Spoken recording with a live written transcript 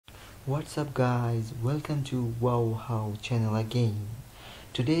What's up guys, welcome to Wow How channel again.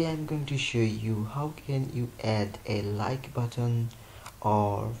 Today I'm going to show you how can you add a like button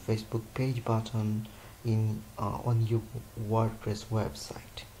or Facebook page button in on your WordPress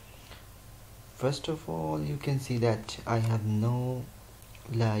website. First of all, you can see that I have no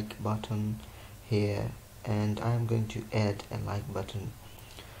like button here and I'm going to add a like button.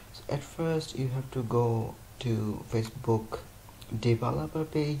 So at first you have to go to Facebook developer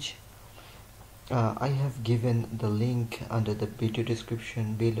page. I have given the link under the video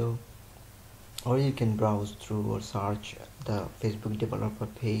description below, or you can browse through or search the Facebook developer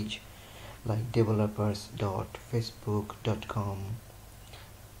page like developers.facebook.com,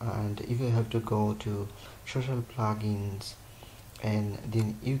 and if you have to go to social plugins, and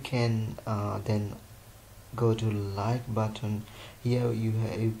then you can then go to like button. Here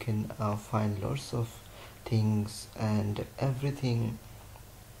you can find lots of things and everything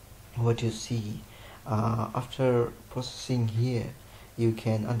what you see. After processing here, you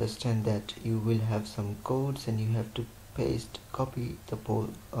can understand that you will have some codes and you have to copy the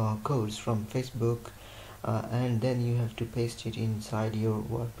codes from Facebook, and then you have to paste it inside your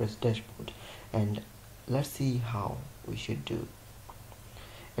WordPress dashboard. And let's see how we should do.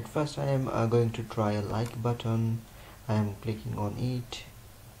 At first I am going to try a like button. I am clicking on it,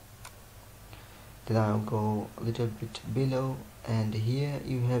 then I'll go a little bit below, and here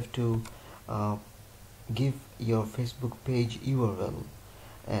you have to give your Facebook page URL,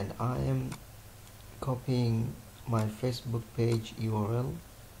 and I am copying my Facebook page URL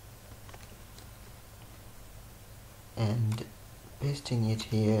and pasting it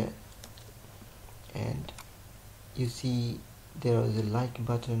here, and you see there is a like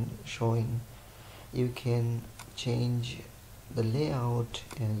button showing. You can change the layout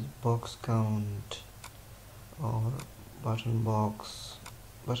as box count or button box,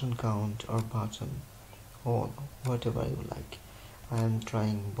 button count or button, or whatever you like. I am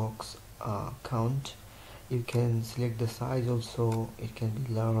trying box count. You can select the size also, it can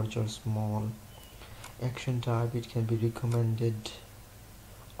be large or small. Action type, it can be recommended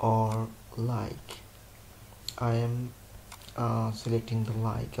or like. I am selecting the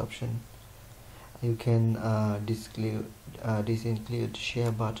like option. You can disinclude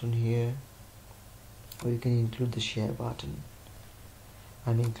share button here, or you can include the share button.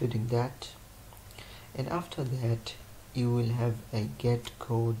 I'm including that, and after that you will have a get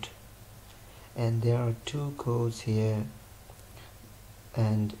code, and there are two codes here,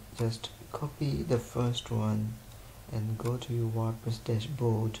 and just copy the first one and go to your WordPress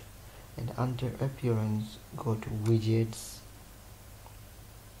dashboard, and under appearance go to widgets.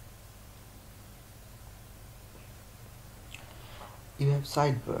 You have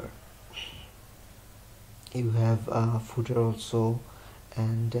sidebar, you have footer also,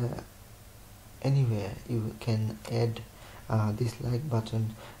 and anywhere you can add this like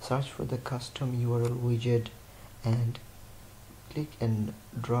button. Search for the custom URL widget and click and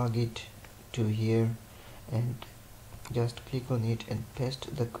drag it to here, and just click on it and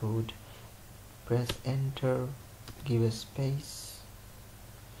paste the code. Press enter, give a space,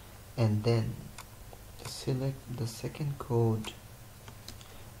 and then select the second code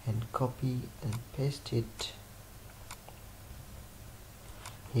and copy and paste it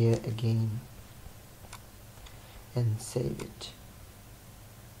here again and save it.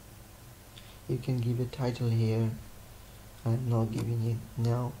 You can give a title here. I'm not giving it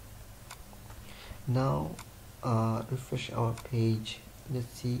now. Refresh our page.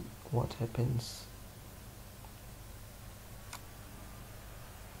 Let's see what happens.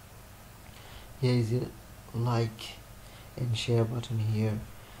 Here is a like and share button here.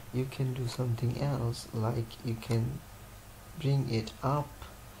 You can do something else, like you can bring it up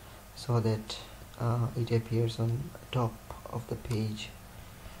so that it appears on top of the page,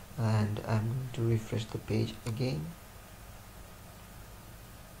 and I'm going to refresh the page again.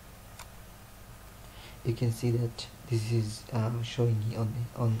 You can see that this is showing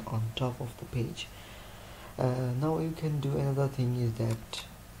on top of the page. Now you can do another thing, is that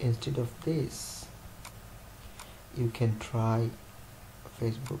instead of this you can try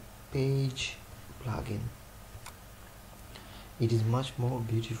Facebook page plugin. It is much more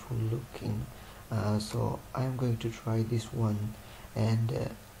beautiful looking, so I am going to try this one, and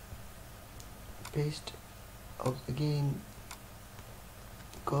paste out again,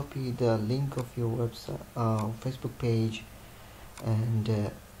 copy the link of your website Facebook page,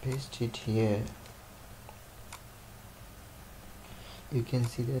 and paste it here. You can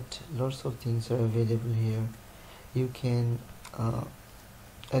see that lots of things are available here. You can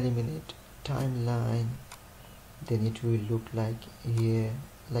eliminate timeline, then it will look like here.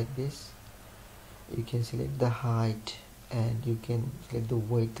 like this. You can select the height and you can select the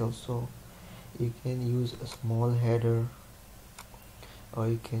weight also. You can use a small header, or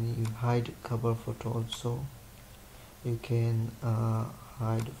you can hide cover photo also. You can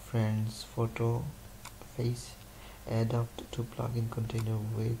hide friends photo face, adapt to plugin container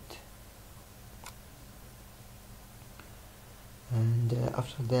width, and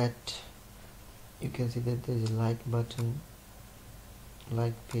after that you can see that there is a like button,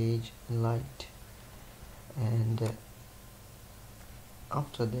 like page, liked, and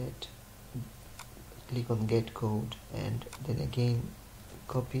after that click on get code, and then again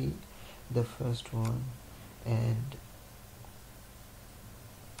copy the first one, and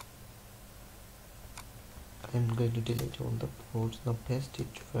I'm going to delete all the codes. Now paste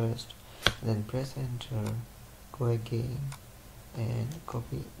it first, then press enter, go again and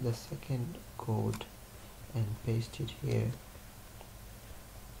copy the second code and paste it here,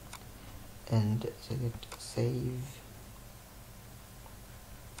 and select save.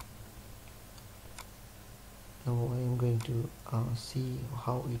 Now I am going to see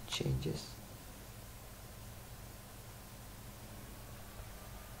how it changes.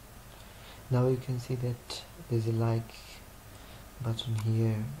 Now you can see that there's a like button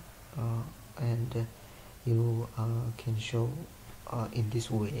here, and you can show in this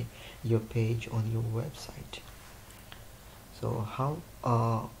way your page on your website. So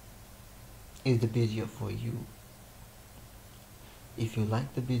how is the video for you? If you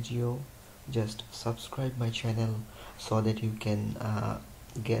like the video, just subscribe my channel so that you can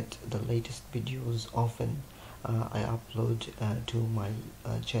get the latest videos often I upload to my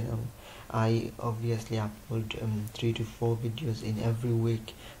channel. I obviously upload 3 to 4 videos in every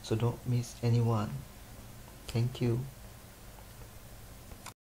week, so don't miss anyone. Thank you.